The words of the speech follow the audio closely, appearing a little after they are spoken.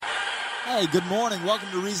Hey, good morning.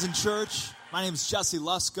 Welcome to Reason Church. My name is Jesse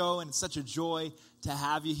Lusko, and it's such a joy to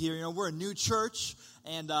have you here. You know, we're a new church,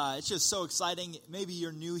 and it's just so exciting. Maybe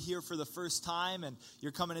you're new here for the first time, and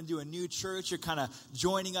you're coming into a new church. You're kind of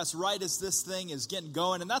joining us right as this thing is getting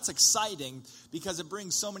going, and that's exciting because it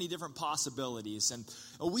brings so many different possibilities. And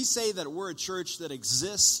we say that we're a church that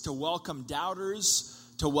exists to welcome doubters,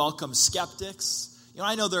 to welcome skeptics. You know,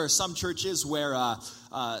 I know there are some churches where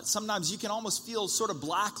sometimes you can almost feel sort of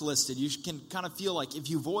blacklisted. You can kind of feel like if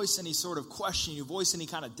you voice any sort of question, you voice any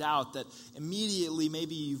kind of doubt, that immediately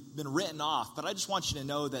maybe you've been written off. But I just want you to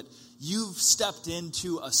know that you've stepped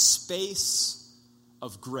into a space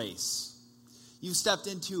of grace. You've stepped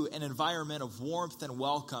into an environment of warmth and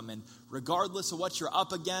welcome. And regardless of what you're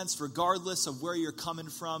up against, regardless of where you're coming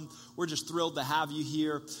from, we're just thrilled to have you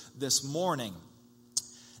here this morning.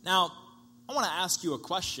 Now, I want to ask you a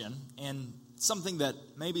question, and something that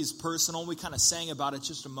maybe is personal. We kind of sang about it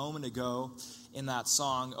just a moment ago in that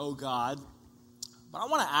song, Oh God. But I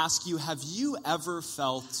want to ask you, have you ever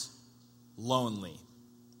felt lonely?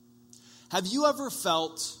 Have you ever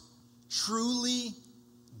felt truly,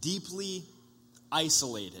 deeply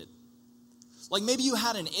isolated? Like maybe you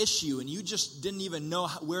had an issue and you just didn't even know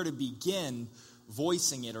where to begin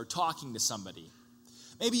voicing it or talking to somebody.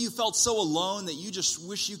 Maybe you felt so alone that you just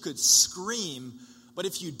wish you could scream, but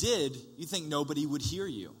if you did, you think nobody would hear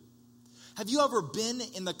you. Have you ever been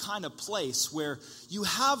in the kind of place where you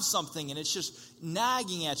have something and it's just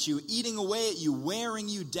nagging at you, eating away at you, wearing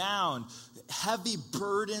you down, heavy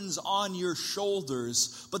burdens on your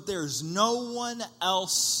shoulders, but there's no one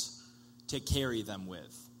else to carry them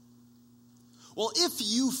with? Well, if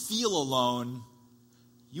you feel alone,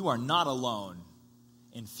 you are not alone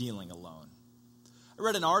in feeling alone. I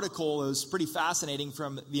read an article that was pretty fascinating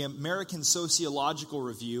from the American Sociological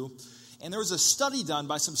Review, and there was a study done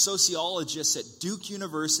by some sociologists at Duke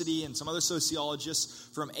University and some other sociologists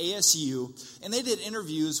from ASU, and they did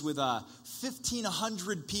interviews with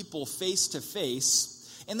 1,500 people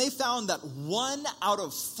face-to-face, and they found that 1 out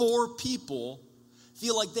of 4 people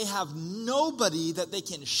feel like they have nobody that they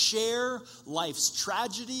can share life's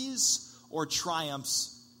tragedies or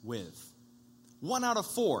triumphs with. 1 out of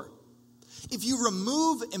 4. If you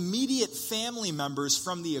remove immediate family members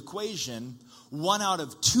from the equation, 1 out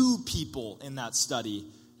of 2 people in that study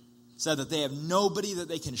said that they have nobody that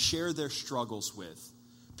they can share their struggles with.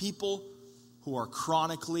 People who are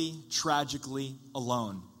chronically, tragically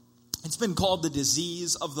alone. It's been called the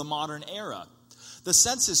disease of the modern era. The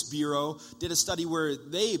Census Bureau did a study where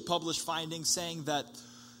they published findings saying that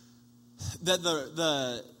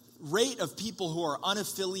the rate of people who are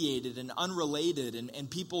unaffiliated and unrelated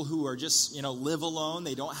and people who are just, live alone,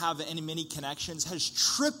 they don't have many connections, has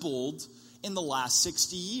tripled in the last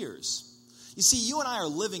 60 years. You see, you and I are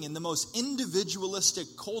living in the most individualistic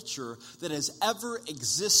culture that has ever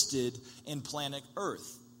existed in planet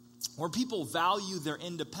Earth, where people value their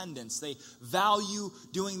independence. They value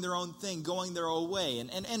doing their own thing, going their own way.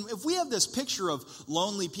 And if we have this picture of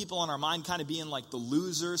lonely people in our mind kind of being like the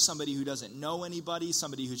loser, somebody who doesn't know anybody,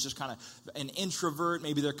 somebody who's just kind of an introvert,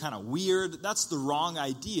 maybe they're kind of weird, that's the wrong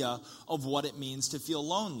idea of what it means to feel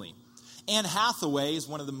lonely. Anne Hathaway is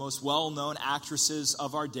one of the most well-known actresses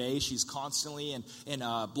of our day. She's constantly in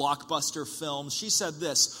blockbuster films. She said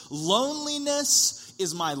this: "Loneliness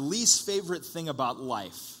is my least favorite thing about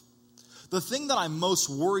life. The thing that I'm most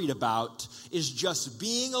worried about is just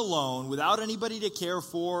being alone without anybody to care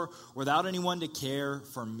for, without anyone to care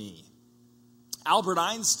for me." Albert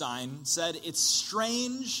Einstein said, "It's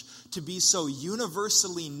strange to be so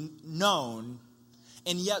universally known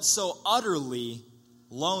and yet so utterly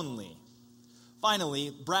lonely." Finally,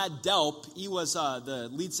 Brad Delp, he was the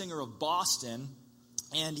lead singer of Boston,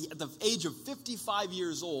 and at the age of 55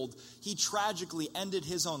 years old, he tragically ended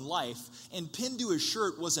his own life, and pinned to his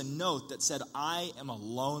shirt was a note that said, "I am a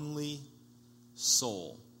lonely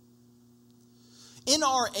soul." In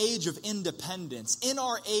our age of independence, in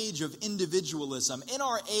our age of individualism, in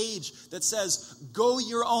our age that says, go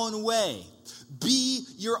your own way, be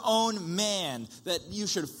your own man, that you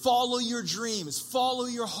should follow your dreams, follow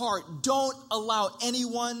your heart, don't allow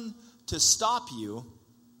anyone to stop you,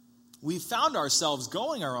 we found ourselves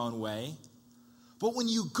going our own way. But when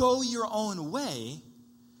you go your own way,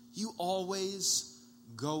 you always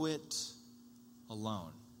go it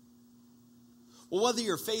alone. Well, whether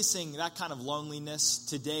you're facing that kind of loneliness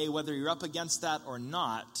today, whether you're up against that or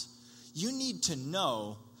not, you need to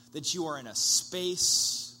know that you are in a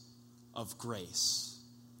space of grace.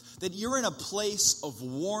 That you're in a place of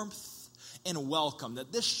warmth and welcome.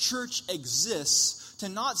 That this church exists to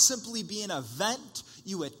not simply be an event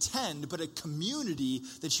you attend, but a community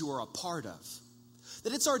that you are a part of.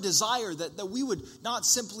 That it's our desire that we would not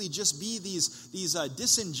simply just be these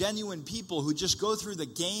disingenuine people who just go through the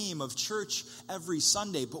game of church every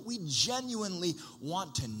Sunday, but we genuinely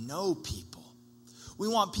want to know people. We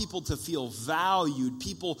want people to feel valued,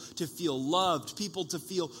 people to feel loved, people to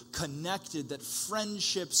feel connected, that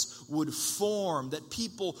friendships would form, that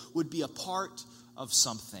people would be a part of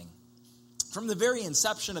something. From the very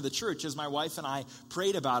inception of the church, as my wife and I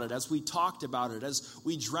prayed about it, as we talked about it, as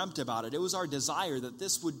we dreamt about it, it was our desire that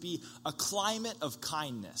this would be a climate of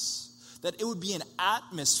kindness, that it would be an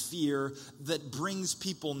atmosphere that brings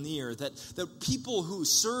people near, that people who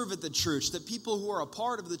serve at the church, that people who are a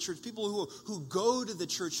part of the church, people who go to the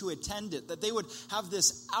church, who attend it, that they would have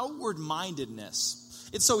this outward-mindedness.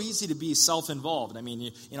 It's so easy to be self-involved. I mean,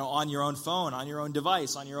 you know, on your own phone, on your own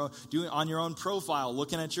device, on your own profile,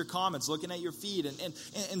 looking at your comments, looking at your feed,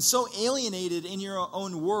 and so alienated in your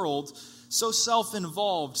own world, so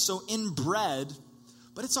self-involved, so inbred.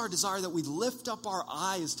 But it's our desire that we'd lift up our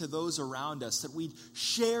eyes to those around us, that we'd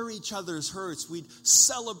share each other's hurts, we'd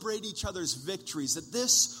celebrate each other's victories, that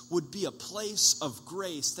this would be a place of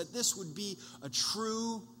grace, that this would be a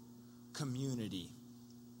true community.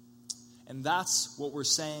 And that's what we're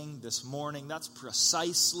saying this morning. That's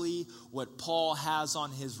precisely what Paul has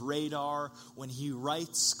on his radar when he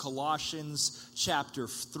writes Colossians chapter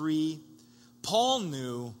 3. Paul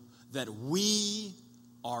knew that we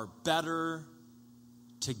are better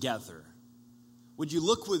together. Would you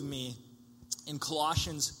look with me in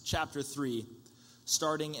Colossians chapter 3,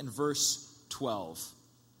 starting in verse 12.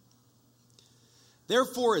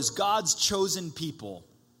 Therefore, as God's chosen people,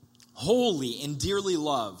 holy and dearly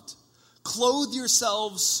loved, clothe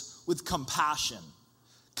yourselves with compassion,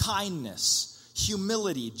 kindness,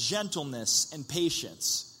 humility, gentleness, and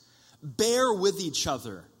patience. Bear with each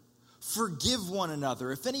other. Forgive one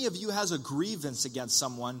another. If any of you has a grievance against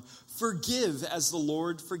someone, forgive as the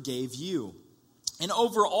Lord forgave you. And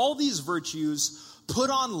over all these virtues, put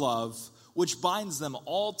on love, which binds them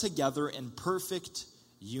all together in perfect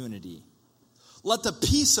unity. Let the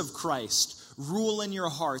peace of Christ rule in your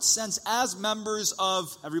hearts, since as members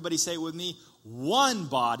of, everybody say it with me, one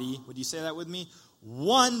body, would you say that with me?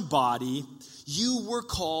 One body, you were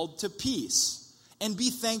called to peace, and be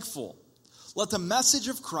thankful. Let the message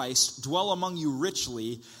of Christ dwell among you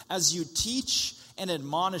richly as you teach and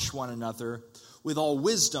admonish one another with all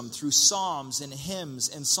wisdom through psalms and hymns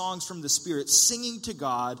and songs from the Spirit, singing to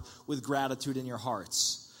God with gratitude in your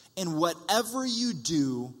hearts. And whatever you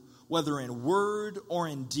do, whether in word or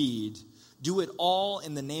in deed, do it all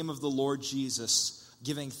in the name of the Lord Jesus,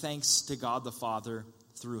 giving thanks to God the Father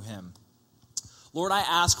through him. Lord, I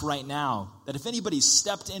ask right now that if anybody's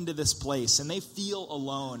stepped into this place and they feel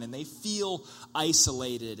alone and they feel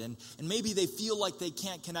isolated and maybe they feel like they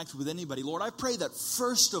can't connect with anybody, Lord, I pray that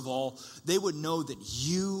first of all, they would know that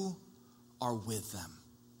you are with them.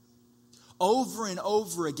 Over and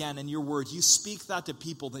over again in your word, you speak that to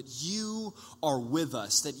people, that you are with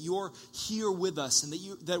us, that you're here with us, and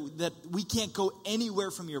that we can't go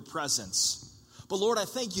anywhere from your presence. But Lord, I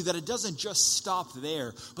thank you that it doesn't just stop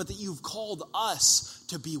there, but that you've called us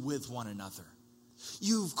to be with one another.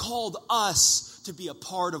 You've called us to be a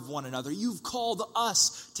part of one another. You've called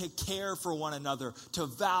us to care for one another, to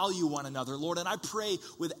value one another, Lord. And I pray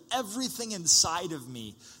with everything inside of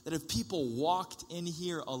me that if people walked in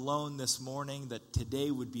here alone this morning, that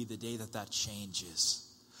today would be the day that that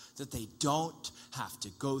changes. That they don't have to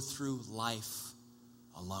go through life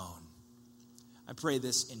alone. I pray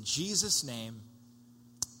this in Jesus' name.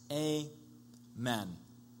 Amen.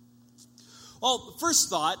 Well, the first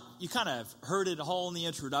thought, you kind of heard it all in the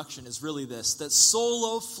introduction, is really this, that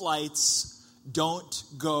solo flights don't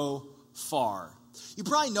go far. You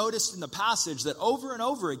probably noticed in the passage that over and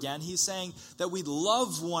over again, he's saying that we'd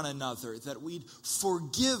love one another, that we'd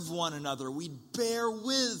forgive one another, we'd bear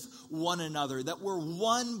with one another, that we're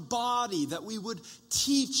one body, that we would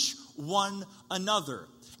teach one another.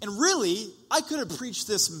 And really, I could have preached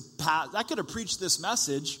this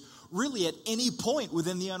message really at any point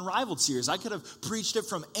within the Unrivaled series. I could have preached it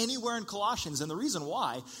from anywhere in Colossians. And the reason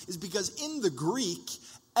why is because in the Greek,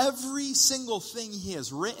 every single thing he has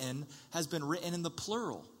been written in the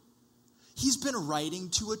plural. He's been writing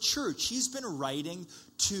to a church. He's been writing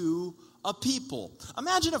to a people.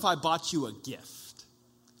 Imagine if I bought you a gift.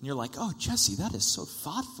 And you're like, oh, Jesse, that is so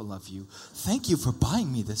thoughtful of you. Thank you for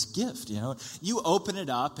buying me this gift. You open it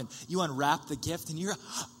up and you unwrap the gift and you're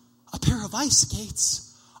a pair of ice skates.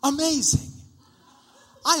 Amazing.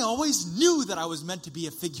 I always knew that I was meant to be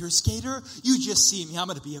a figure skater. You just see me. I'm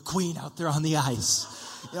going to be a queen out there on the ice.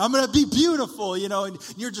 I'm going to be beautiful, and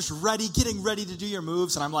you're just getting ready to do your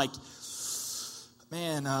moves. And I'm like,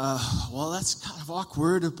 Man, well, that's kind of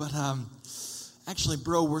awkward, but actually,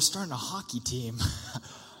 bro, we're starting a hockey team.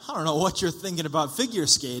 I don't know what you're thinking about figure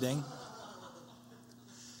skating.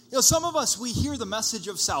 You know, some of us, we hear the message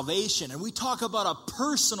of salvation, and we talk about a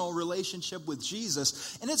personal relationship with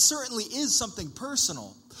Jesus, and it certainly is something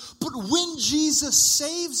personal. But when Jesus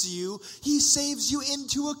saves you, he saves you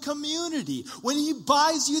into a community. When he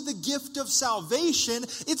buys you the gift of salvation,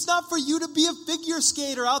 it's not for you to be a figure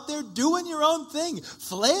skater out there doing your own thing,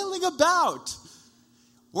 flailing about.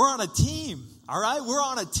 We're on a team. All right, we're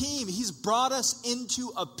on a team. He's brought us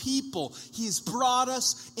into a people. He's brought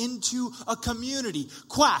us into a community.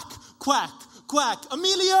 Quack, quack, quack.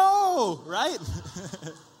 Emilio, right?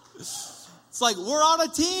 It's like we're on a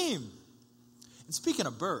team. And speaking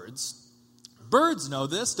of birds know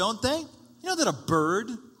this, don't they? You know that a bird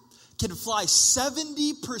can fly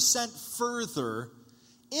 70% further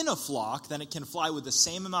in a flock than it can fly with the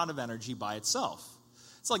same amount of energy by itself.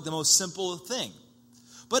 It's like the most simple thing.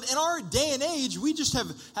 But in our day and age, we just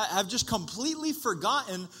have just completely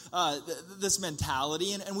forgotten this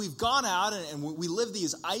mentality, and we've gone out and we live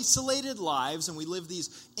these isolated lives, and we live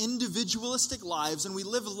these individualistic lives, and we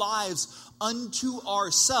live lives unto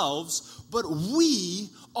ourselves, but we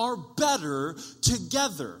are better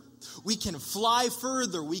together. We can fly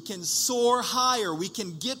further, we can soar higher, we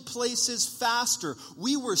can get places faster.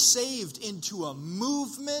 We were saved into a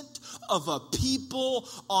movement of a people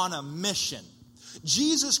on a mission.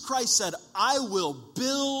 Jesus Christ said, I will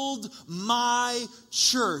build my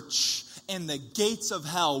church, and the gates of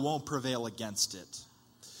hell won't prevail against it.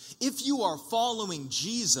 If you are following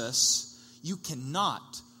Jesus, you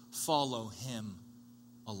cannot follow him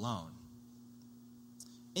alone.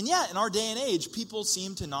 And yet, in our day and age, people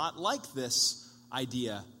seem to not like this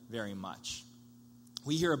idea very much.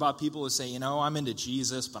 We hear about people who say, you know, I'm into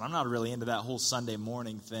Jesus, but I'm not really into that whole Sunday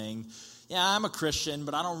morning thing. Yeah, I'm a Christian,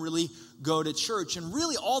 but I don't really go to church. And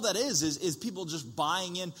really all that is people just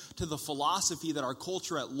buying into the philosophy that our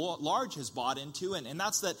culture at large has bought into. And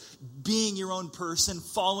that's that being your own person,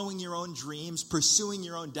 following your own dreams, pursuing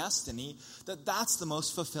your own destiny, that's the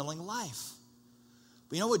most fulfilling life.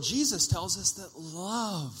 But you know what? Jesus tells us that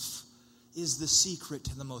love is the secret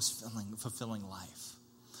to the most fulfilling life.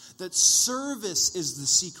 That service is the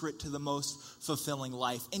secret to the most fulfilling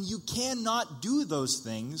life. And you cannot do those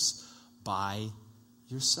things by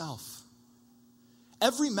yourself.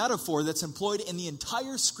 Every metaphor that's employed in the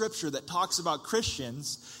entire scripture that talks about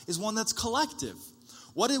Christians is one that's collective.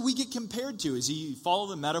 What did we get compared to? As you follow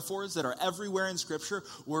the metaphors that are everywhere in scripture,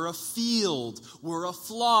 we're a field, we're a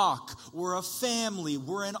flock, we're a family,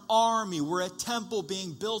 we're an army, we're a temple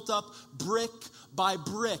being built up brick by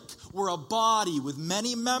brick. We're a body with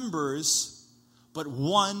many members, but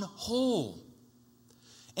one whole.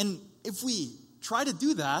 And if we try to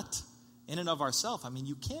do that in and of ourselves, I mean,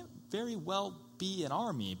 you can't very well be an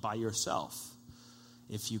army by yourself.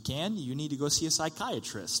 If you can, you need to go see a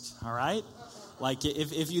psychiatrist, all right? Like,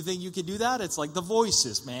 if you think you can do that, it's like The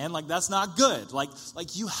Voices, man. Like, that's not good. Like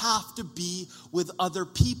you have to be with other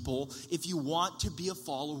people if you want to be a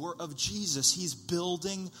follower of Jesus. He's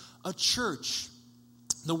building a church.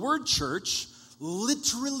 The word church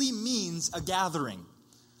literally means a gathering.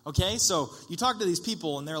 Okay, so you talk to these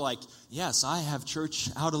people and they're like, yes, I have church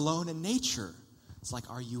out alone in nature. It's like,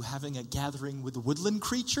 are you having a gathering with woodland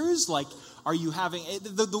creatures? Like, are you having,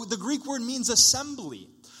 the Greek word means assembly.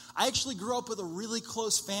 I actually grew up with a really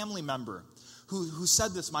close family member who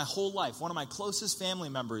said this my whole life. One of my closest family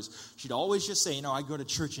members, she'd always just say, you know, I go to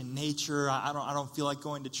church in nature. I don't feel like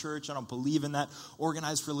going to church. I don't believe in that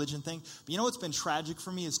organized religion thing. But you know what's been tragic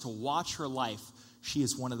for me is to watch her life. She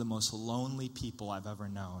is one of the most lonely people I've ever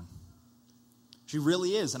known. She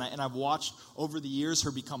really is. And I've watched over the years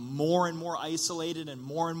her become more and more isolated and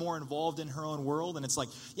more involved in her own world. And it's like,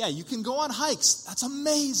 yeah, you can go on hikes. That's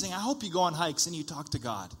amazing. I hope you go on hikes and you talk to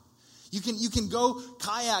God. You can go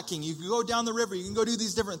kayaking. You can go down the river. You can go do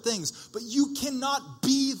these different things. But you cannot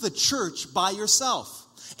be the church by yourself.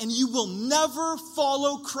 And you will never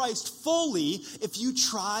follow Christ fully if you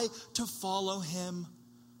try to follow him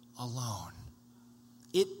alone.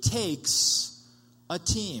 It takes a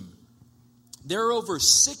team. There are over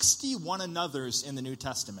 60 one another's in the New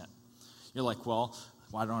Testament. You're like, well,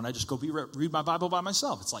 why don't I just go read my Bible by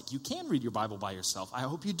myself? It's like, you can read your Bible by yourself. I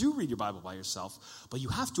hope you do read your Bible by yourself. But you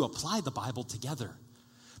have to apply the Bible together.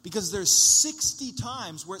 Because there's 60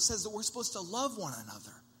 times where it says that we're supposed to love one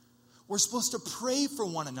another. We're supposed to pray for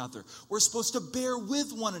one another. We're supposed to bear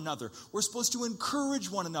with one another. We're supposed to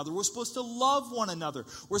encourage one another. We're supposed to love one another.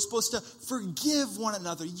 We're supposed to forgive one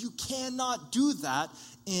another. You cannot do that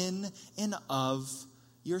in and of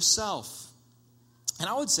yourself. And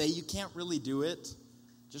I would say you can't really do it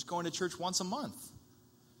just going to church once a month.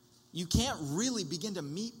 You can't really begin to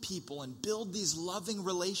meet people and build these loving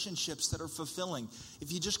relationships that are fulfilling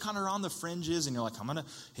if you just kind of are on the fringes and you're like, I'm going to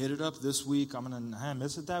hit it up this week. I'm going to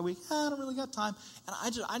miss it that week. I don't really got time.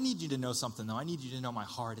 And I need you to know something, though. I need you to know my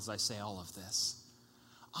heart as I say all of this.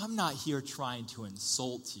 I'm not here trying to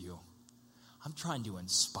insult you. I'm trying to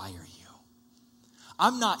inspire you.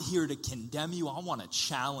 I'm not here to condemn you. I want to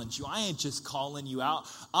challenge you. I ain't just calling you out.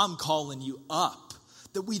 I'm calling you up.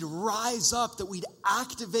 That we'd rise up, that we'd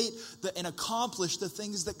activate and accomplish the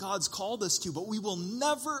things that God's called us to. But we will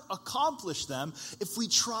never accomplish them if we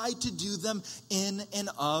try to do them in and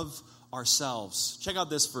of ourselves. Check out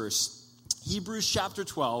this verse. Hebrews chapter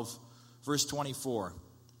 12, verse 24.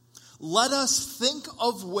 Let us think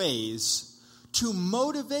of ways to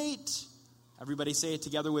motivate, everybody say it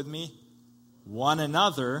together with me, one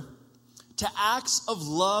another to acts of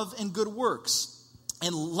love and good works.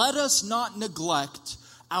 And let us not neglect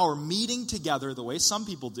our meeting together the way some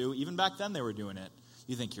people do. Even back then they were doing it.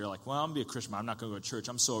 You think you're like, well, I'm going to be a Christian, but I'm not going to go to church.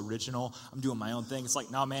 I'm so original. I'm doing my own thing. It's like,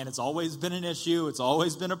 no, man, it's always been an issue. It's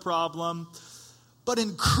always been a problem. But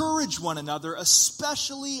encourage one another,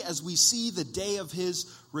 especially as we see the day of his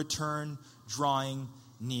return drawing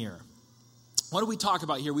near. What do we talk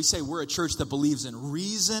about here? We say we're a church that believes in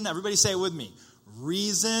reason. Everybody say it with me.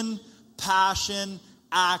 Reason, passion,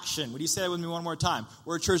 action. Would you say that with me one more time?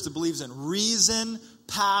 We're a church that believes in reason,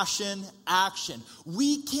 passion, action.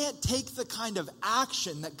 We can't take the kind of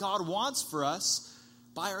action that God wants for us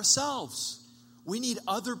by ourselves. We need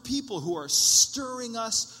other people who are stirring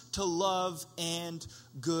us to love and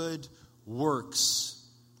good works.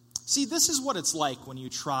 See, this is what it's like when you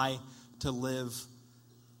try to live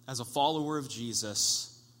as a follower of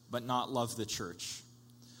Jesus, but not love the church.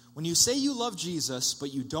 When you say you love Jesus,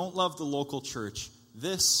 but you don't love the local church,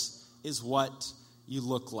 this is what you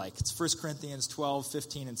look like. It's 1 Corinthians 12,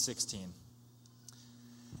 15, and 16.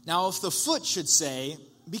 Now, if the foot should say,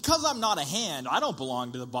 because I'm not a hand, I don't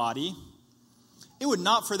belong to the body, it would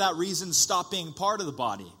not for that reason stop being part of the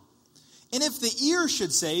body. And if the ear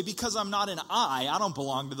should say, because I'm not an eye, I don't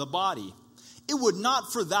belong to the body, it would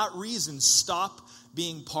not for that reason stop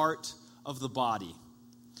being part of the body.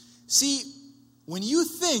 See, when you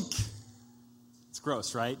think, it's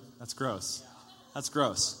gross, right? That's gross. That's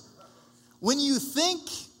gross. When you think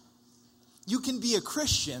you can be a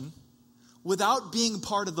Christian without being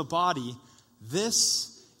part of the body,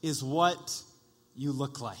 this is what you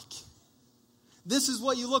look like. This is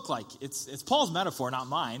what you look like. It's Paul's metaphor, not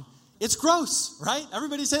mine. It's gross, right?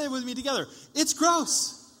 Everybody say it with me together. It's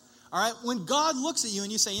gross. All right? When God looks at you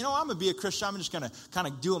and you say, I'm going to be a Christian. I'm just going to kind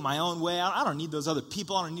of do it my own way. I don't need those other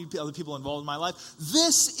people. I don't need other people involved in my life.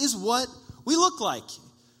 This is what we look like.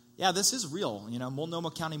 Yeah, this is real.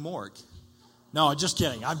 Multnomah County Morgue. No, just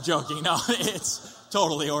kidding. I'm joking. No, it's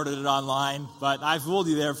totally ordered it online, but I fooled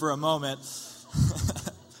you there for a moment.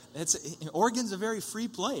 Oregon's a very free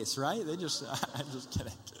place, right? I'm just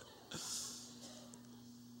kidding.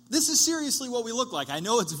 This is seriously what we look like. I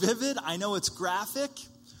know it's vivid. I know it's graphic.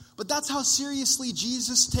 But that's how seriously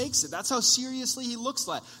Jesus takes it. That's how seriously he looks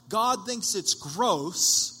like. God thinks it's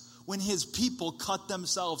gross when his people cut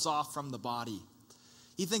themselves off from the body.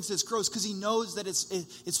 He thinks it's gross because he knows that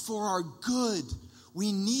it's for our good.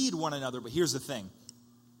 We need one another. But here's the thing.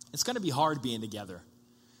 It's going to be hard being together.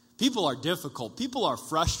 People are difficult. People are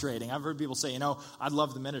frustrating. I've heard people say, I'd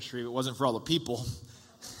love the ministry if it wasn't for all the people.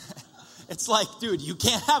 It's like, dude, you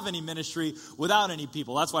can't have any ministry without any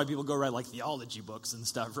people. That's why people go write like theology books and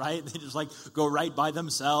stuff, right? They just go write by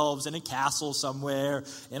themselves in a castle somewhere,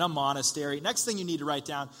 in a monastery. Next thing you need to write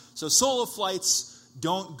down. So solo flights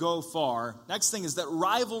don't go far. Next thing is that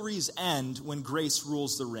rivalries end when grace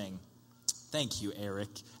rules the ring. Thank you, Eric.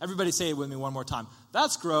 Everybody say it with me one more time.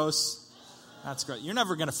 That's gross. That's great. You're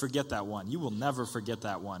never going to forget that one. You will never forget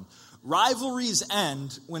that one. Rivalries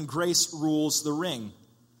end when grace rules the ring.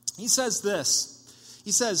 He says this.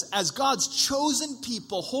 He says, as God's chosen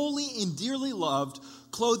people, holy and dearly loved,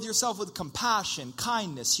 clothe yourself with compassion,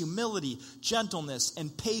 kindness, humility, gentleness,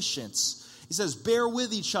 and patience. He says, bear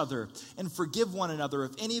with each other and forgive one another.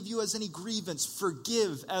 If any of you has any grievance,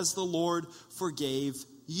 forgive as the Lord forgave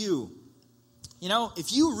you.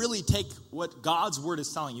 If you really take what God's word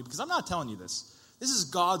is telling you, because I'm not telling you this. This is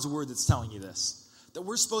God's word that's telling you this. That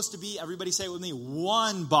we're supposed to be, everybody say it with me,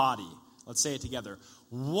 one body. Let's say it together.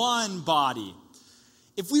 One body.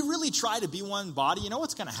 If we really try to be one body, you know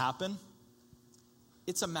what's going to happen?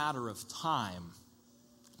 It's a matter of time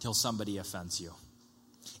till somebody offends you.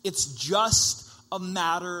 It's just a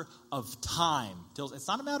matter of time. It's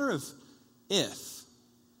not a matter of if.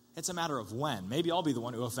 It's a matter of when. Maybe I'll be the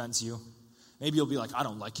one who offends you. Maybe you'll be like, I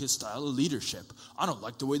don't like his style of leadership. I don't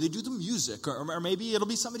like the way they do the music. Or maybe it'll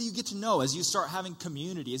be somebody you get to know as you start having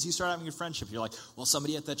community, as you start having a friendship. You're like, well,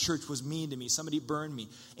 somebody at that church was mean to me. Somebody burned me.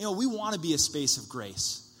 We want to be a space of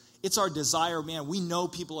grace. It's our desire, man. We know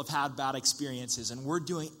people have had bad experiences, and we're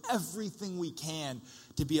doing everything we can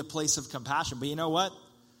to be a place of compassion. But you know what?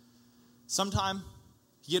 Sometime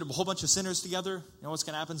you get a whole bunch of sinners together. You know what's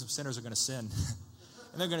going to happen? Some sinners are going to sin.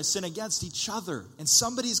 And they're going to sin against each other. And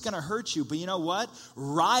somebody's going to hurt you. But you know what?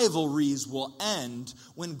 Rivalries will end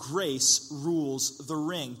when grace rules the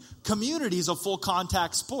ring. Community is a full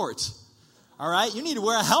contact sport. All right? You need to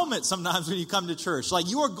wear a helmet sometimes when you come to church. Like,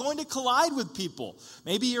 you are going to collide with people.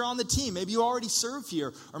 Maybe you're on the team. Maybe you already serve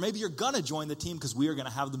here. Or maybe you're going to join the team because we are going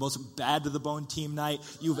to have the most bad-to-the-bone team night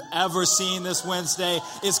you've ever seen this Wednesday.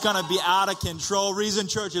 It's going to be out of control. Reason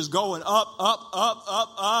Church is going up,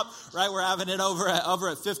 right? We're having it over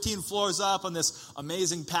at 15 floors up on this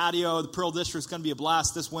amazing patio. The Pearl District is going to be a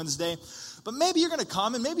blast this Wednesday. But maybe you're going to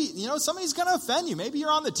come and maybe, somebody's going to offend you. Maybe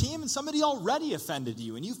you're on the team and somebody already offended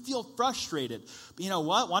you and you feel frustrated. But you know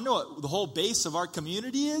what? Want to know what the whole base of our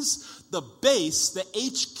community is? The base, the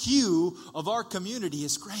HQ of our community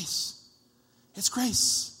is grace. It's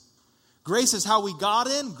grace. Grace is how we got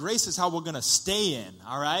in. Grace is how we're going to stay in,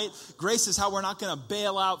 all right? Grace is how we're not going to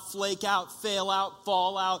bail out, flake out, fail out,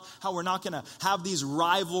 fall out. How we're not going to have these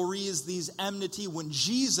rivalries, these enmity. When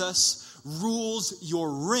Jesus rules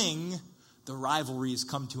your ring, the rivalries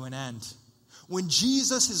come to an end. When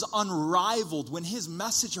Jesus is unrivaled, when his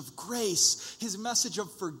message of grace, his message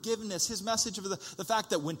of forgiveness, his message of the fact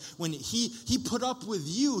that when he put up with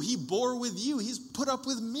you, he bore with you, he's put up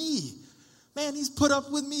with me. Man, he's put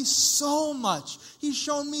up with me so much. He's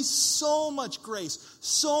shown me so much grace,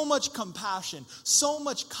 so much compassion, so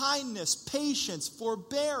much kindness, patience,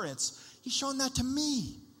 forbearance. He's shown that to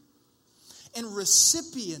me. And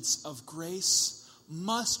recipients of grace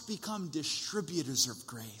must become distributors of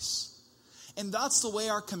grace. And that's the way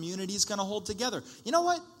our community is going to hold together. You know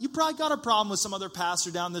what? You probably got a problem with some other pastor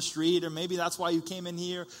down the street, or maybe that's why you came in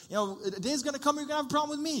here. A day's going to come, you're going to have a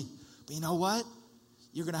problem with me. But you know what?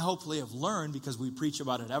 You're going to hopefully have learned, because we preach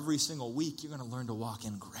about it every single week, you're going to learn to walk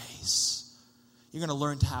in grace. You're going to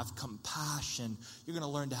learn to have compassion. You're going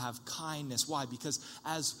to learn to have kindness. Why? Because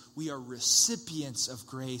as we are recipients of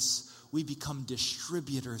grace, we become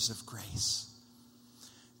distributors of grace.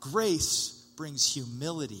 Grace brings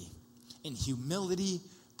humility, and humility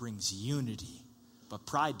brings unity, but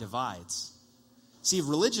pride divides. See,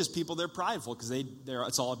 religious people, they're prideful because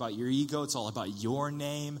it's all about your ego, it's all about your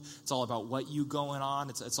name, it's all about what you going on,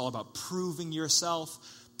 it's all about proving yourself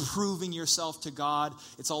to God.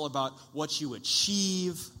 It's all about what you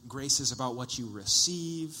achieve. Grace is about what you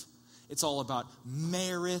receive. It's all about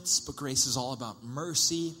merits, but grace is all about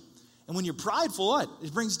mercy. And when you're prideful, what?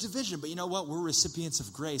 It brings division. But you know what? We're recipients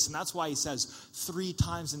of grace. And that's why he says 3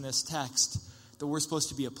 times in this text that we're supposed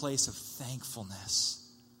to be a place of thankfulness.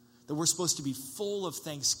 That we're supposed to be full of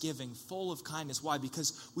thanksgiving, full of kindness. Why?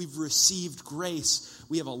 Because we've received grace.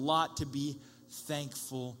 We have a lot to be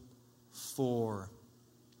thankful for.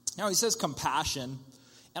 Now he says compassion.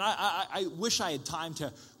 And I wish I had time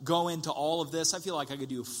to go into all of this. I feel like I could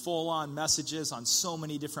do full-on messages on so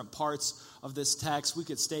many different parts of this text. We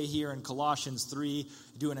could stay here in Colossians 3,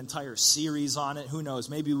 do an entire series on it. Who knows?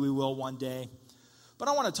 Maybe we will one day. But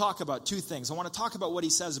I want to talk about 2 things. I want to talk about what he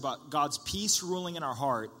says about God's peace ruling in our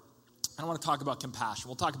heart. And I want to talk about compassion.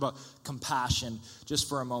 We'll talk about compassion just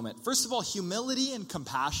for a moment. First of all, humility and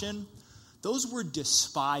compassion, those were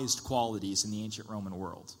despised qualities in the ancient Roman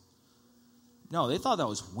world. No, they thought that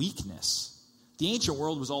was weakness. The ancient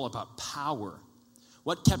world was all about power.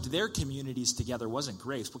 What kept their communities together wasn't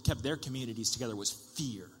grace. What kept their communities together was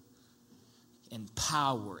fear and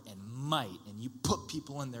power and might, and you put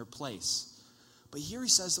people in their place. But here he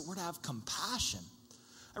says that we're to have compassion.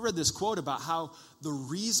 I read this quote about how the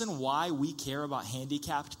reason why we care about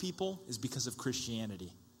handicapped people is because of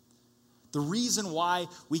Christianity. The reason why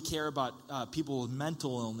we care about people with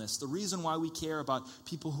mental illness, the reason why we care about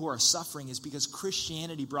people who are suffering is because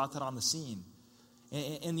Christianity brought that on the scene.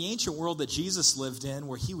 In the ancient world that Jesus lived in,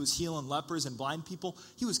 where he was healing lepers and blind people,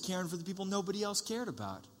 he was caring for the people nobody else cared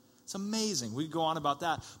about. It's amazing. We could go on about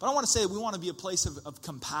that. But I want to say we want to be a place of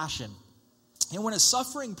compassion. And when a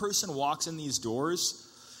suffering person walks in these doors,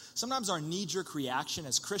 sometimes our knee-jerk reaction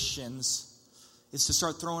as Christians is to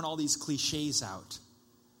start throwing all these cliches out.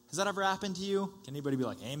 Has that ever happened to you? Can anybody be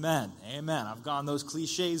like, amen, amen. I've gone those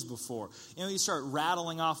cliches before. You start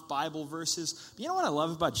rattling off Bible verses. But you know what I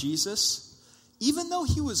love about Jesus? Even though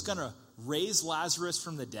he was going to raise Lazarus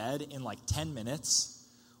from the dead in like 10 minutes,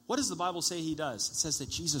 what does the Bible say he does? It says that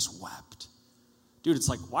Jesus wept. Dude, it's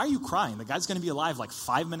like, why are you crying? The guy's going to be alive like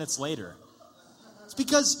 5 minutes later. It's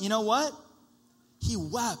because, you know what? He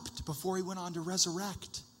wept before he went on to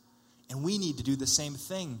resurrect. And we need to do the same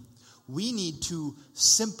thing. We need to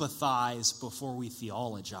sympathize before we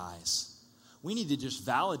theologize. We need to just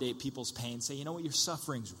validate people's pain. Say, you know what? Your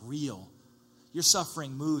suffering's real. Your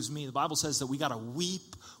suffering moves me. The Bible says that we got to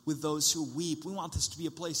weep with those who weep. We want this to be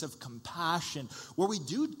a place of compassion where we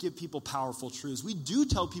do give people powerful truths. We do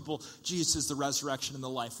tell people Jesus is the resurrection and the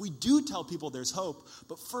life. We do tell people there's hope.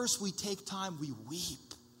 But first we take time, we weep.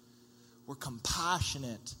 We're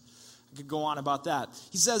compassionate. I could go on about that.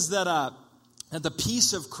 He says that the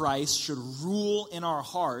peace of Christ should rule in our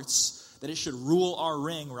hearts, that it should rule our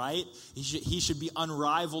ring, right? He should be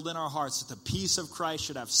unrivaled in our hearts, that the peace of Christ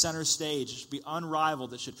should have center stage. It should be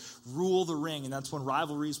unrivaled. It should rule the ring, and that's when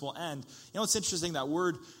rivalries will end. You know, it's interesting, that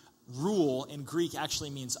word rule in Greek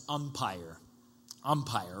actually means umpire.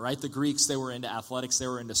 Umpire, right? The Greeks, they were into athletics, they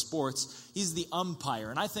were into sports. He's the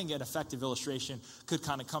umpire. And I think an effective illustration could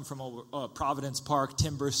kind of come from Providence Park,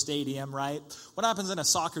 Timber Stadium, right? What happens in a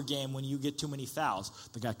soccer game when you get too many fouls?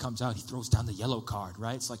 The guy comes out, he throws down the yellow card,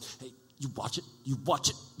 right? It's like, hey, you watch it, you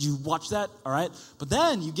watch that, all right? But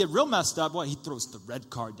then you get real messed up. He throws the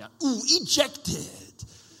red card down. Ooh, ejected.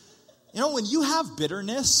 You know, when you have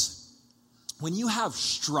bitterness, when you have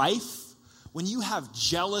strife, when you have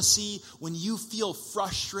jealousy, when you feel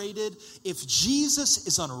frustrated, if Jesus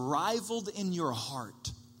is unrivaled in your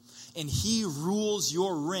heart and he rules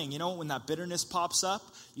your ring, you know, when that bitterness pops up,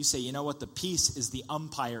 you say, you know what, the peace is the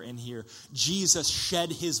umpire in here. Jesus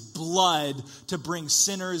shed his blood to bring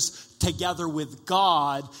sinners together with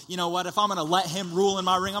God. You know what, if I'm going to let him rule in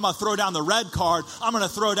my ring, I'm going to throw down the red card. I'm going to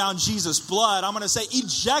throw down Jesus' blood. I'm going to say,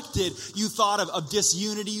 ejected. You thought of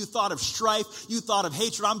disunity. You thought of strife. You thought of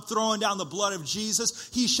hatred. I'm throwing down the blood of Jesus.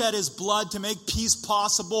 He shed his blood to make peace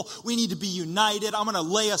possible. We need to be united. I'm going to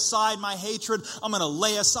lay aside my hatred. I'm going to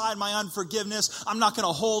lay aside my unforgiveness. I'm not going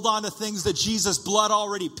to hold on to things that Jesus' blood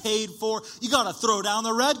already paid for. You got to throw down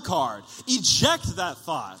the red card. Eject that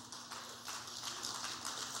thought.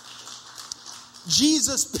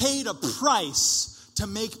 Jesus paid a price to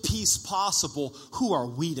make peace possible. Who are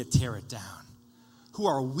we to tear it down? Who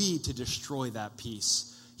are we to destroy that peace?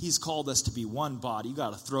 He's called us to be one body. You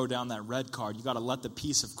got to throw down that red card. You got to let the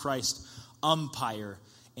peace of Christ umpire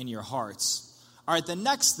in your hearts. All right, the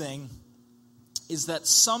next thing is that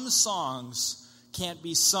some songs can't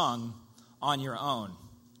be sung on your own.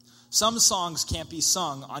 Some songs can't be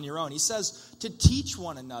sung on your own. He says to teach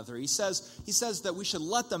one another. He says that we should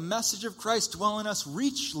let the message of Christ dwell in us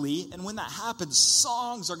richly. And when that happens,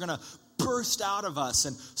 songs are going to burst out of us.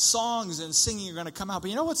 And songs and singing are going to come out.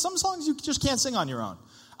 But you know what? Some songs you just can't sing on your own.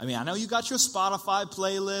 I mean, I know you got your Spotify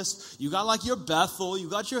playlist. You got like your Bethel. You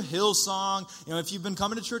got your Hillsong. You know, if you've been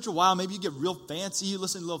coming to church a while, maybe you get real fancy. You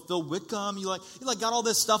listen to little Phil Wickham. You got all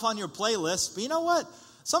this stuff on your playlist. But you know what?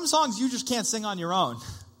 Some songs you just can't sing on your own.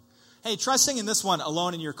 Hey, try singing this one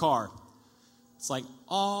alone in your car. It's like,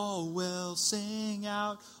 all will sing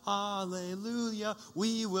out, hallelujah,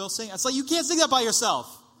 we will sing. It's like, you can't sing that by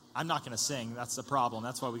yourself. I'm not going to sing. That's the problem.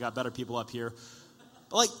 That's why we got better people up here.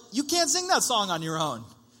 But like, you can't sing that song on your own.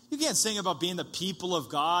 You can't sing about being the people of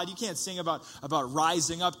God. You can't sing about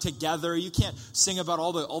rising up together. You can't sing about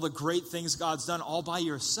all the great things God's done all by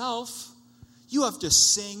yourself. You have to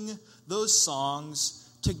sing those songs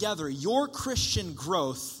together. Your Christian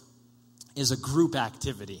growth is a group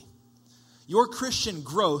activity. Your Christian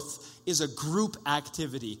growth is a group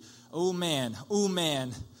activity. Oh man,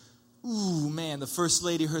 the First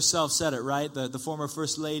Lady herself said it, right? The former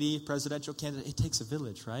First Lady, presidential candidate. It takes a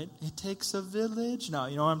village, right? It takes a village. No,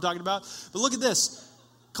 you know what I'm talking about? But look at this.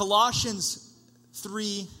 Colossians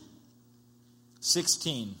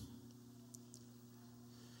 3:16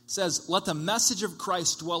 says, let the message of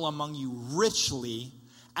Christ dwell among you richly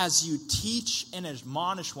as you teach and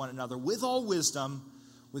admonish one another with all wisdom,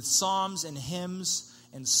 with psalms and hymns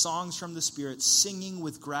and songs from the Spirit, singing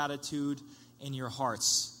with gratitude in your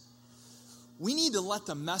hearts. We need to let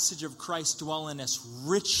the message of Christ dwell in us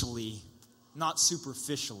richly, not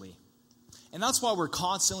superficially. And that's why we're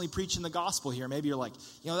constantly preaching the gospel here. Maybe you're like,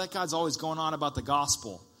 you know, that guy's always going on about the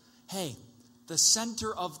gospel. Hey, the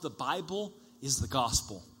center of the Bible is the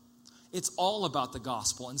gospel. It's all about the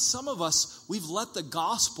gospel. And some of us, we've let the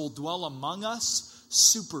gospel dwell among us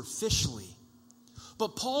superficially.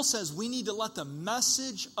 But Paul says we need to let the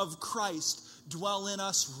message of Christ dwell in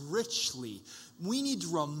us richly. We need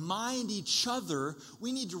to remind each other,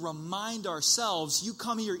 we need to remind ourselves. You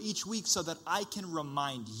come here each week so that I can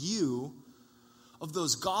remind you of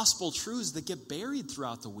those gospel truths that get buried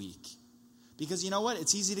throughout the week. Because you know what?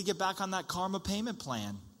 It's easy to get back on that karma payment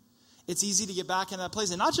plan. It's easy to get back in that place.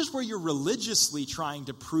 And not just where you're religiously trying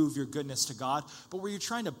to prove your goodness to God, but where you're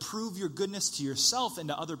trying to prove your goodness to yourself and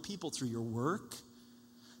to other people through your work,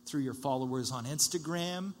 through your followers on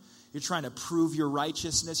Instagram. You're trying to prove your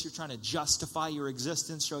righteousness. You're trying to justify your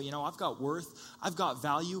existence. Show, I've got worth. I've got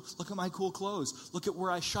value. Look at my cool clothes. Look at where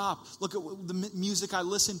I shop. Look at the music I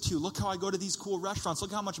listen to. Look how I go to these cool restaurants.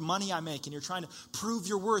 Look how much money I make. And you're trying to prove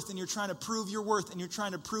your worth, and you're trying to prove your worth, and you're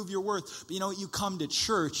trying to prove your worth. But you know what? You come to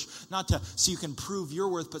church not so you can prove your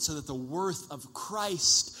worth, but so that the worth of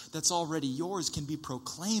Christ that's already yours can be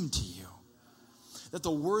proclaimed to you. That the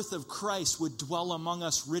worth of Christ would dwell among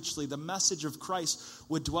us richly. The message of Christ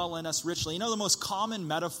would dwell in us richly. The most common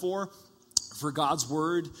metaphor for God's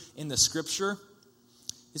word in the scripture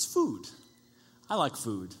is food. I like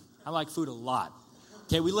food. I like food a lot.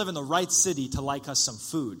 Okay, we live in the right city to like us some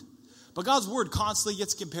food. But God's word constantly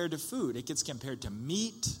gets compared to food. It gets compared to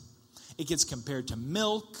meat. It gets compared to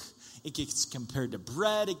milk. It gets compared to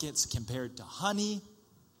bread. It gets compared to honey.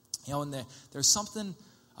 And there's something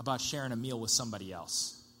about sharing a meal with somebody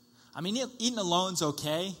else. I mean, eating alone's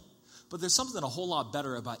okay, but there's something a whole lot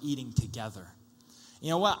better about eating together. You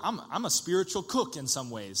know what? I'm a spiritual cook in some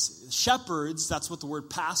ways. Shepherds, that's what the word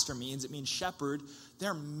pastor means. It means shepherd.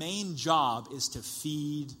 Their main job is to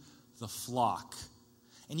feed the flock.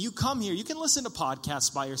 And you come here, you can listen to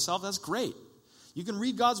podcasts by yourself. That's great. You can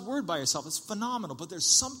read God's word by yourself. It's phenomenal. But there's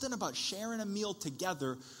something about sharing a meal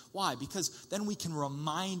together. Why? Because then we can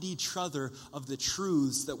remind each other of the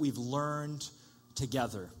truths that we've learned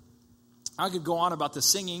together. I could go on about the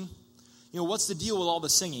singing. What's the deal with all the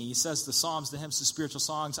singing? He says the psalms, the hymns, the spiritual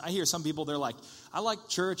songs. I hear some people, they're like, I like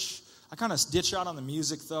church. I kind of ditch out on the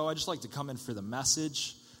music, though. I just like to come in for the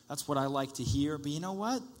message. That's what I like to hear. But you know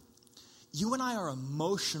what? You and I are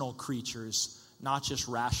emotional creatures, not just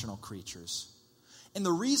rational creatures. And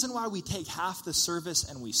the reason why we take half the service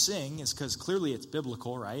and we sing is because clearly it's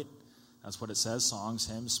biblical, right? That's what it says, songs,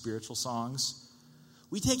 hymns, spiritual songs.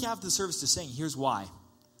 We take half the service to sing. Here's why.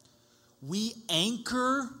 We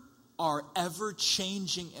anchor our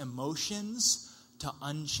ever-changing emotions to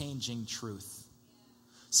unchanging truth.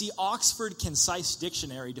 See, Oxford Concise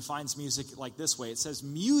Dictionary defines music like this way. It says,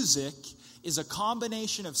 music is a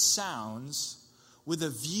combination of sounds with a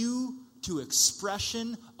view to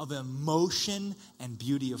expression of emotion and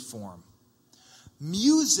beauty of form.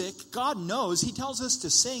 Music, God knows, He tells us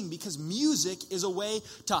to sing because music is a way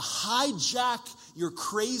to hijack your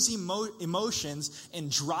crazy emotions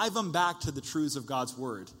and drive them back to the truths of God's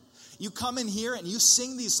word. You come in here and you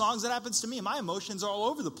sing these songs. That happens to me. My emotions are all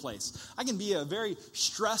over the place. I can be a very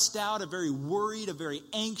stressed out, a very worried, a very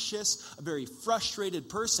anxious, a very frustrated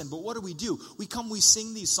person. But what do? We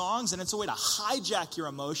sing these songs, and it's a way to hijack your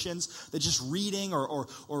emotions that just reading or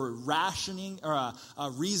rationing or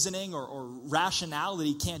reasoning or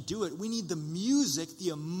rationality can't do it. We need the music, the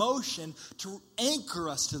emotion to anchor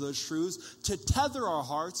us to those truths, to tether our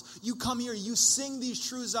hearts. You come here, you sing these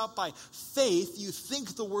truths out by faith. You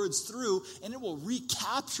think the words through, and it will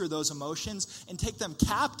recapture those emotions and take them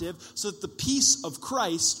captive so that the peace of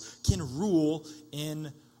Christ can rule in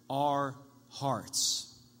our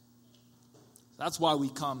hearts. That's why we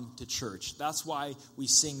come to church. That's why we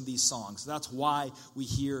sing these songs. That's why we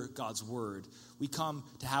hear God's word. We come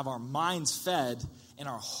to have our minds fed and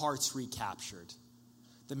our hearts recaptured.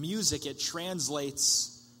 The music, it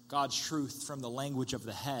translates God's truth from the language of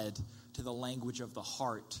the head to the language of the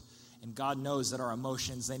heart. And God knows that our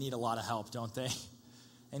emotions, they need a lot of help, don't they?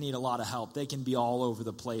 They need a lot of help. They can be all over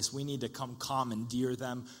the place. We need to come commandeer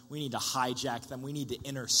them. We need to hijack them. We need to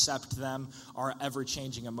intercept them, our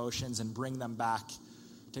ever-changing emotions, and bring them back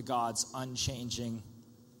to God's unchanging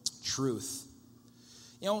truth.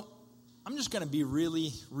 I'm just going to be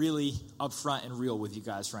really, really upfront and real with you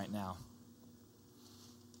guys right now.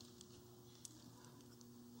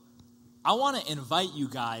 I want to invite you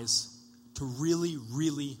guys to really,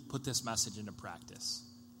 really put this message into practice.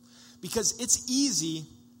 Because it's easy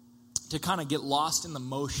to kind of get lost in the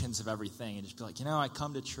motions of everything and just be like, I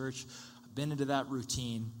come to church, I've been into that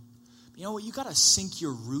routine. But you know what? You got to sink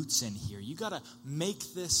your roots in here. You got to make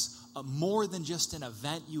this more than just an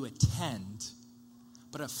event you attend,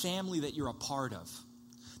 but a family that you're a part of.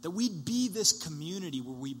 That we'd be this community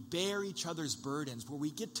where we bear each other's burdens, where we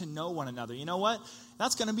get to know one another. You know what?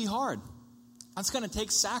 That's going to be hard. That's going to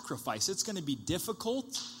take sacrifice. It's going to be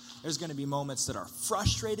difficult. There's going to be moments that are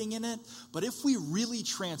frustrating in it. But if we really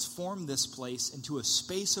transform this place into a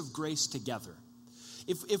space of grace together,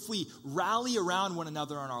 if we rally around one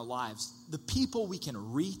another in our lives, the people we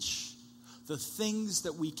can reach, the things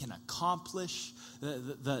that we can accomplish,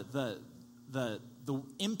 the the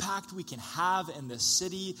impact we can have in this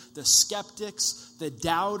city, the skeptics, the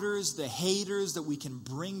doubters, the haters that we can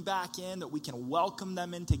bring back in, that we can welcome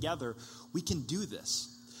them in together, we can do this.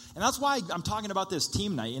 And that's why I'm talking about this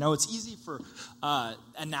team night. It's easy for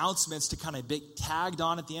announcements to kind of be tagged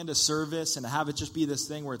on at the end of service and to have it just be this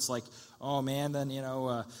thing where it's like, oh man, then,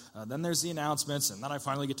 then there's the announcements, and then I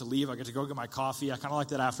finally get to leave. I get to go get my coffee. I kind of like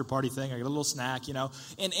that after party thing. I get a little snack,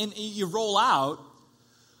 and you roll out.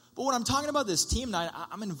 But when I'm talking about this team night,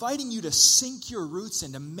 I'm inviting you to sink your roots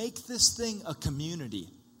in, to make this thing a community.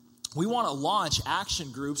 We want to launch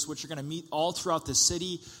action groups, which are going to meet all throughout the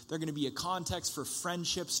city. They're going to be a context for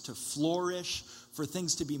friendships to flourish, for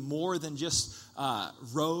things to be more than just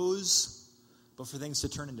rows, but for things to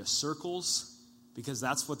turn into circles, because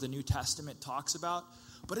that's what the New Testament talks about.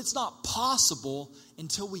 But it's not possible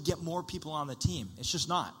until we get more people on the team. It's just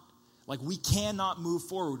not. We cannot move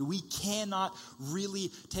forward. We cannot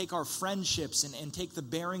really take our friendships and take the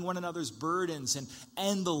bearing one another's burdens and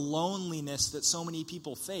end the loneliness that so many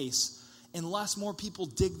people face unless more people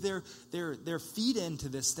dig their feet into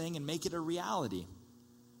this thing and make it a reality.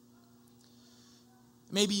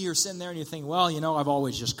 Maybe you're sitting there and you think, well, I've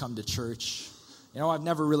always just come to church. I've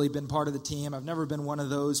never really been part of the team. I've never been one of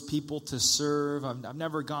those people to serve. I've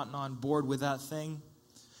never gotten on board with that thing.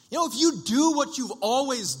 If you do what you've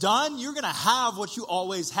always done, you're going to have what you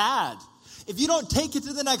always had. If you don't take it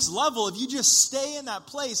to the next level, if you just stay in that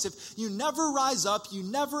place, if you never rise up, you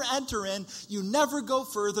never enter in, you never go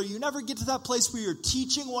further, you never get to that place where you're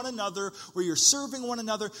teaching one another, where you're serving one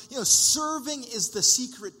another, serving is the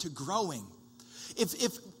secret to growing.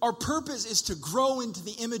 If our purpose is to grow into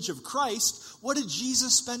the image of Christ, what did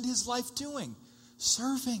Jesus spend his life doing?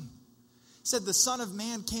 Serving. He said the Son of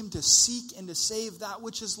Man came to seek and to save that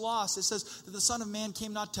which is lost. It says that the Son of Man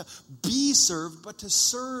came not to be served, but to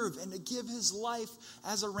serve and to give his life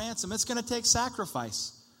as a ransom. It's going to take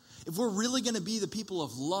sacrifice. If we're really going to be the people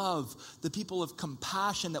of love, the people of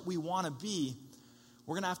compassion that we want to be,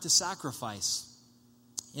 we're going to have to sacrifice.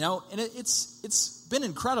 And it's been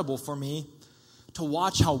incredible for me to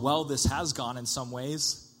watch how well this has gone in some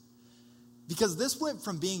ways. Because this went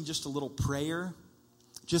from being just a little prayer,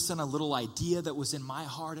 just in a little idea that was in my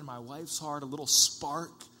heart and my wife's heart, a little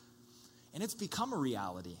spark, and it's become a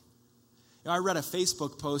reality. I read a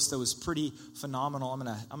Facebook post that was pretty phenomenal.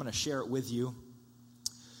 I'm gonna share it with you,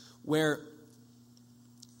 where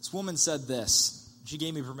this woman said this. She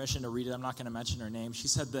gave me permission to read it. I'm not going to mention her name. She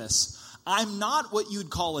said this: "I'm not what you'd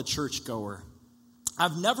call a churchgoer.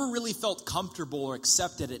 I've never really felt comfortable or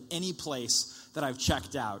accepted at any place that I've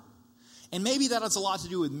checked out. And maybe that has a lot to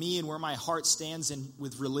do with me and where my heart stands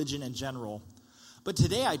with religion in general. But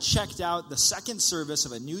today I checked out the second service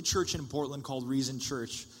of a new church in Portland called Reason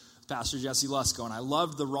Church, Pastor Jesse Lusko, and I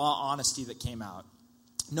loved the raw honesty that came out.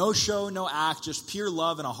 No show, no act, just pure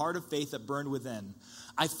love and a heart of faith that burned within.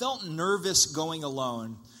 I felt nervous going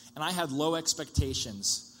alone, and I had low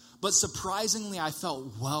expectations. But surprisingly, I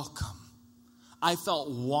felt welcome. I felt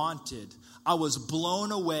wanted. I was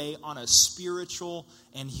blown away on a spiritual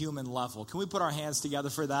and human level." Can we put our hands together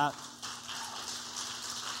for that?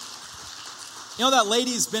 That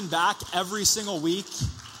lady's been back every single week,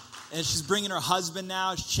 and she's bringing her husband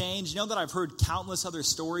now. It's changed. That I've heard countless other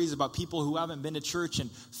stories about people who haven't been to church in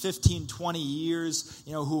 15, 20 years,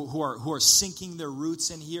 who are sinking their roots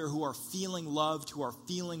in here, who are feeling loved, who are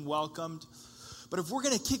feeling welcomed. But if we're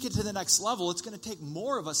going to kick it to the next level, it's going to take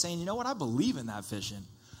more of us saying, you know what, I believe in that vision.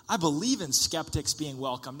 I believe in skeptics being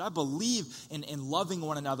welcomed. I believe in loving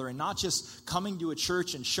one another and not just coming to a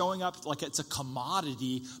church and showing up like it's a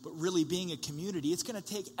commodity, but really being a community. It's going to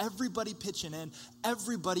take everybody pitching in,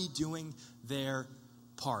 everybody doing their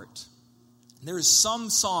part. There's some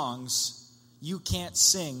songs you can't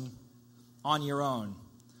sing on your own.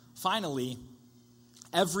 Finally,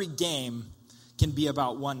 every game can be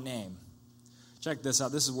about one name. Check this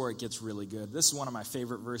out. This is where it gets really good. This is one of my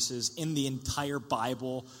favorite verses in the entire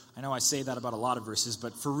Bible. I know I say that about a lot of verses,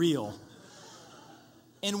 but for real.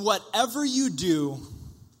 "And whatever you do,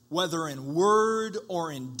 whether in word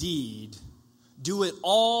or in deed, do it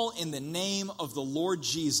all in the name of the Lord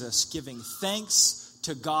Jesus, giving thanks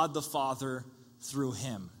to God the Father through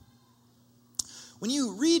him." When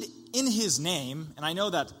you read "in his name," and I know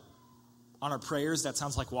that on our prayers, that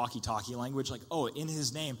sounds like walkie-talkie language, like, oh, in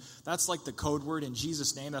his name. That's like the code word in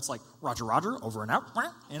Jesus' name. That's like, Roger, Roger, over and out.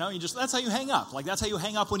 That's how you hang up. Like, that's how you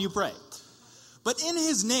hang up when you pray. But in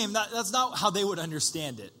his name, that's not how they would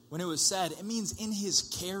understand it. When it was said, it means in his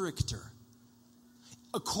character,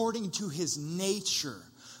 according to his nature,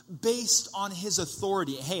 based on his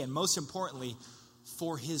authority. Hey, and most importantly,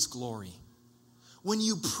 for his glory. When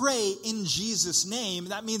you pray in Jesus' name,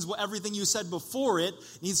 that means everything you said before it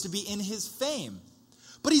needs to be in his fame.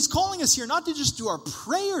 But he's calling us here not to just do our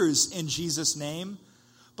prayers in Jesus' name,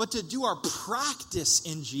 but to do our practice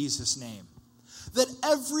in Jesus' name. That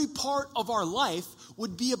every part of our life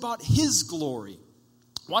would be about his glory.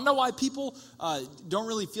 Want to know why people don't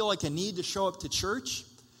really feel like a need to show up to church?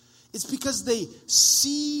 It's because they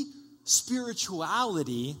see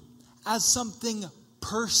spirituality as something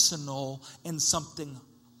personal and something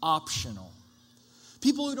optional.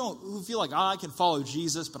 People who feel like, I can follow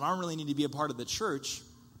Jesus, but I don't really need to be a part of the church,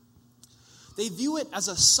 they view it as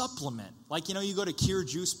a supplement. Like, you go to Cure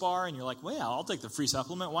Juice Bar and you're like, well, yeah, I'll take the free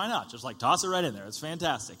supplement. Why not? Just toss it right in there. It's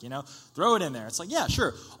fantastic, Throw it in there. It's like, yeah,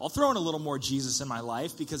 sure. I'll throw in a little more Jesus in my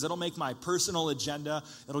life because it'll make my personal agenda.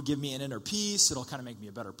 It'll give me an inner peace. It'll kind of make me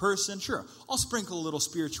a better person. Sure. I'll sprinkle a little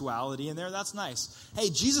spirituality in there. That's nice. Hey,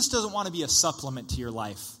 Jesus doesn't want to be a supplement to your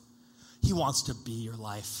life. He wants to be your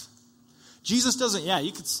life. Jesus doesn't,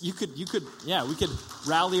 we could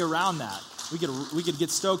rally around that. We could get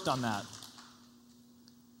stoked on that.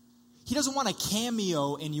 He doesn't want a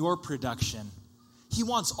cameo in your production. He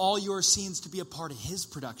wants all your scenes to be a part of his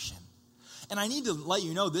production. And I need to let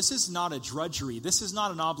you know, this is not a drudgery. This is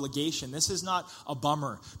not an obligation. This is not a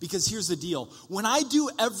bummer. Because here's the deal. When I do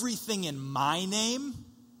everything in my name,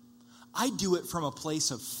 I do it from a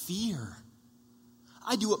place of fear.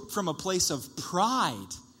 I do it from a place of pride,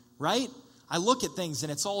 right? I look at things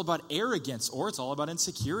and it's all about arrogance or it's all about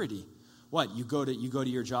insecurity. What, you go to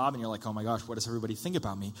your job and you're like, oh my gosh, what does everybody think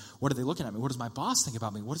about me? What are they looking at me? What does my boss think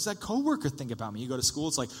about me? What does that coworker think about me? You go to school,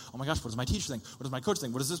 it's like, oh my gosh, what does my teacher think? What does my coach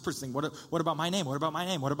think? What does this person think? What about my name? What about my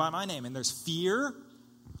name? What about my name? And there's fear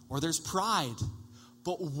or there's pride.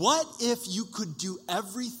 But what if you could do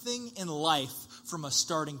everything in life from a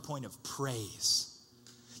starting point of praise?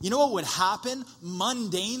 You know what would happen?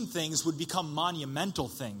 Mundane things would become monumental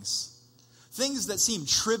things. Things that seem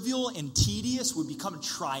trivial and tedious would become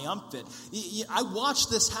triumphant. I watched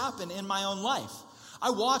this happen in my own life. I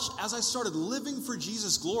watched, as I started living for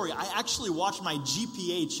Jesus' glory, I actually watched my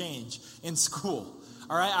GPA change in school.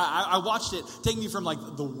 All right, I watched it take me from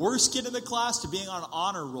the worst kid in the class to being on an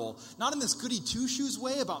honor roll. Not in this goody two-shoes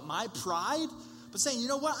way about my pride, but saying, you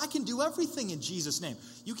know what, I can do everything in Jesus' name.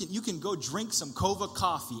 You can go drink some Kova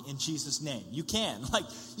coffee in Jesus' name. You can.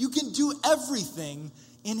 You can do everything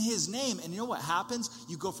in his name. And you know what happens?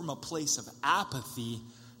 You go from a place of apathy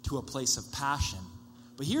to a place of passion.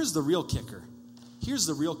 But here's the real kicker.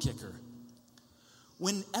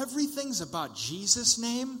 When everything's about Jesus'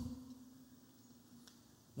 name,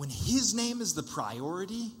 when his name is the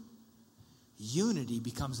priority, unity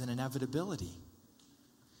becomes an inevitability.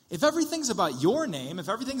 If everything's about your name, if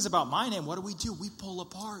everything's about my name, what do? We pull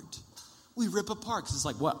apart. We rip apart because it's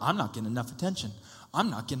like, what? I'm not getting enough attention. I'm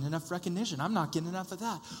not getting enough recognition. I'm not getting enough of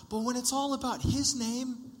that. But when it's all about his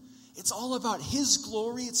name, it's all about his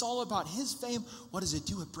glory, it's all about his fame, what does it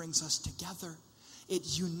do? It brings us together.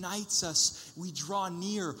 It unites us. We draw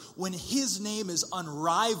near. When his name is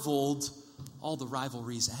unrivaled, all the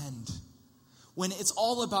rivalries end. When it's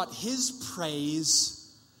all about his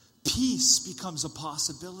praise, peace becomes a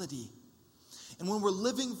possibility. And when we're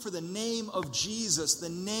living for the name of Jesus, the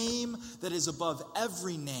name that is above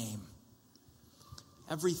every name,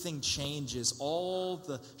 everything changes. All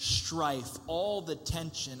the strife, all the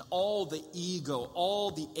tension, all the ego,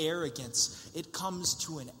 all the arrogance, it comes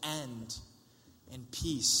to an end and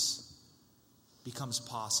peace becomes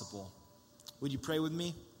possible. Would you pray with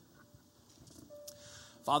me?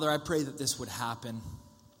 Father, I pray that this would happen.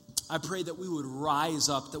 I pray that we would rise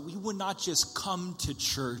up, that we would not just come to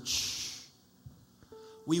church,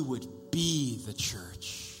 we would be the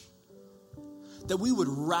church. That we would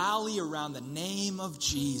rally around the name of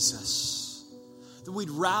Jesus. That we'd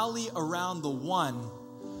rally around the one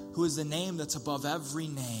who is the name that's above every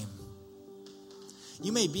name.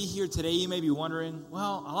 You may be here today, you may be wondering,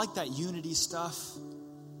 well, I like that unity stuff.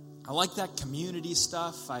 I like that community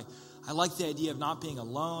stuff. I like the idea of not being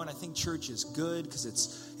alone. I think church is good because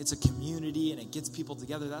it's a community and it gets people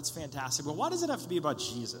together. That's fantastic. But why does it have to be about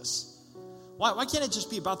Jesus? Why can't it just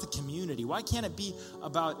be about the community? Why can't it be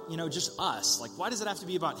about, just us? Why does it have to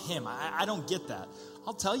be about him? I don't get that.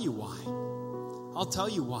 I'll tell you why.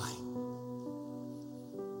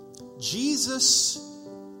 Jesus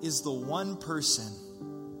is the one person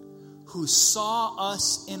who saw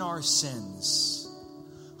us in our sins,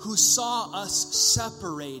 who saw us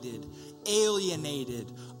separated,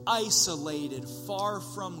 alienated, isolated, far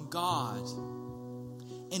from God.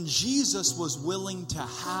 And Jesus was willing to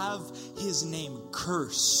have his name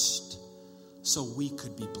cursed so we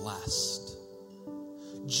could be blessed.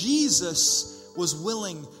 Jesus was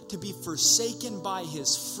willing to be forsaken by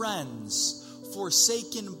his friends,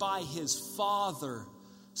 forsaken by his Father,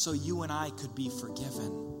 so you and I could be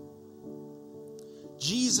forgiven.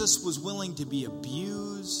 Jesus was willing to be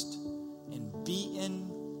abused and beaten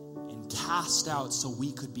and cast out so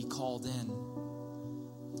we could be called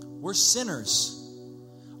in. We're sinners.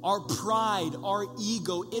 Our pride, our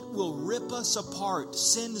ego, it will rip us apart.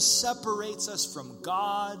 Sin separates us from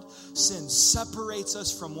God. Sin separates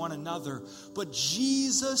us from one another. But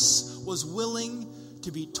Jesus was willing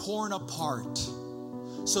to be torn apart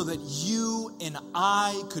so that you and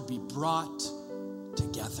I could be brought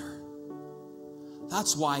together.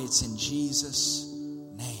 That's why it's in Jesus'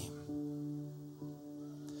 name.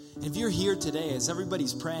 And if you're here today, as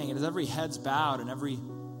everybody's praying, and as every head's bowed and every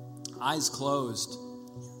eye's closed,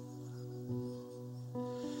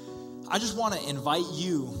 I just want to invite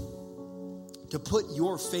you to put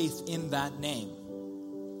your faith in that name.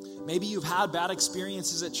 Maybe you've had bad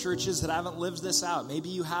experiences at churches that haven't lived this out. Maybe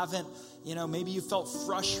you haven't, maybe you felt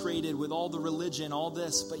frustrated with all the religion, all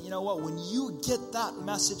this. But you know what? When you get that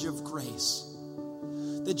message of grace,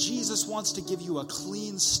 that Jesus wants to give you a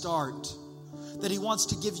clean start, that he wants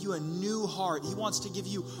to give you a new heart. He wants to give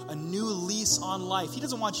you a new lease on life. He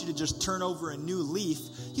doesn't want you to just turn over a new leaf.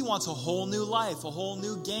 He wants a whole new life, a whole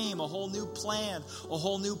new game, a whole new plan, a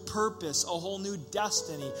whole new purpose, a whole new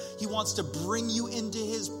destiny. He wants to bring you into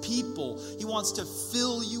his people. He wants to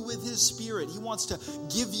fill you with his Spirit. He wants to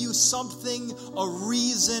give you something, a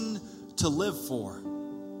reason to live for.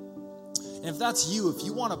 And if that's you, if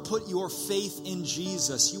you want to put your faith in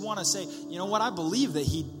Jesus, you want to say, you know what, I believe that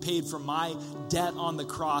he paid for my debt on the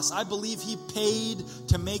cross. I believe he paid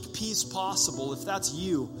to make peace possible. If that's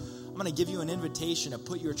you, I'm going to give you an invitation to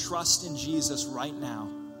put your trust in Jesus right now.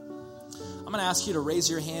 I'm going to ask you to raise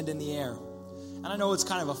your hand in the air. And I know it's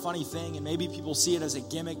kind of a funny thing, and maybe people see it as a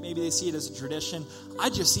gimmick. Maybe they see it as a tradition. I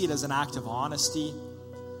just see it as an act of honesty.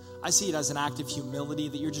 I see it as an act of humility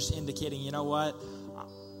that you're just indicating, you know what?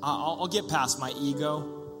 I'll get past my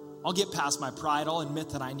ego. I'll get past my pride. I'll admit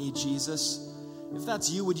that I need Jesus. If that's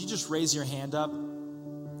you, would you just raise your hand up?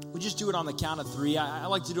 We just do it on the count of 3. I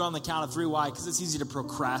like to do it on the count of 3. Why? Because it's easy to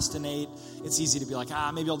procrastinate. It's easy to be like,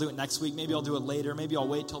 maybe I'll do it next week. Maybe I'll do it later. Maybe I'll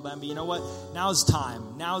wait till then. But you know what? Now's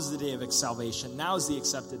time. Now's the day of salvation. Now's the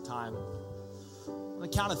accepted time. On the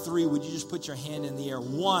count of 3, would you just put your hand in the air?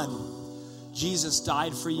 1, Jesus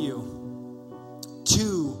died for you.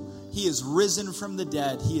 2, he is risen from the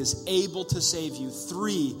dead. He is able to save you.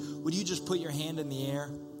 3, would you just put your hand in the air?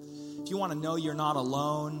 If you want to know you're not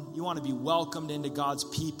alone, you want to be welcomed into God's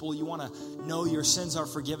people, you want to know your sins are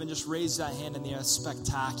forgiven, just raise that hand in the air. That's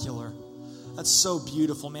spectacular. That's so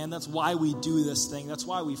beautiful, man. That's why we do this thing. That's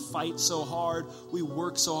why we fight so hard. We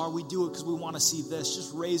work so hard. We do it because we want to see this.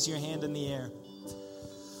 Just raise your hand in the air.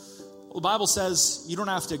 Well, the Bible says you don't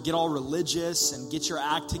have to get all religious and get your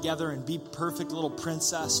act together and be perfect little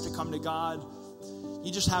princess to come to God.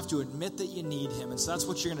 You just have to admit that you need him. And so that's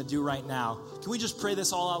what you're going to do right now. Can we just pray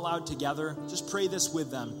this all out loud together? Just pray this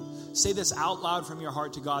with them. Say this out loud from your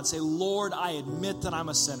heart to God. Say, Lord, I admit that I'm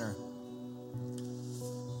a sinner.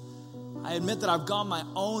 I admit that I've gone my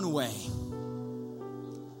own way.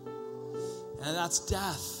 And that's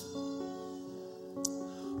death.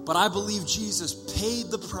 But I believe Jesus paid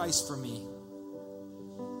the price for me.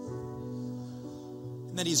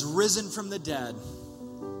 And that he's risen from the dead.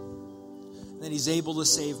 And that he's able to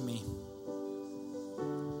save me.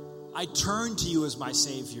 I turn to you as my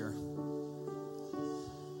Savior.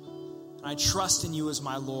 And I trust in you as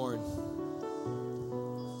my Lord.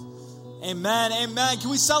 Amen, amen. Can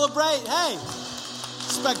we celebrate? Hey,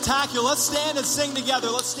 spectacular. Let's stand and sing together.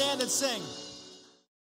 Let's stand and sing.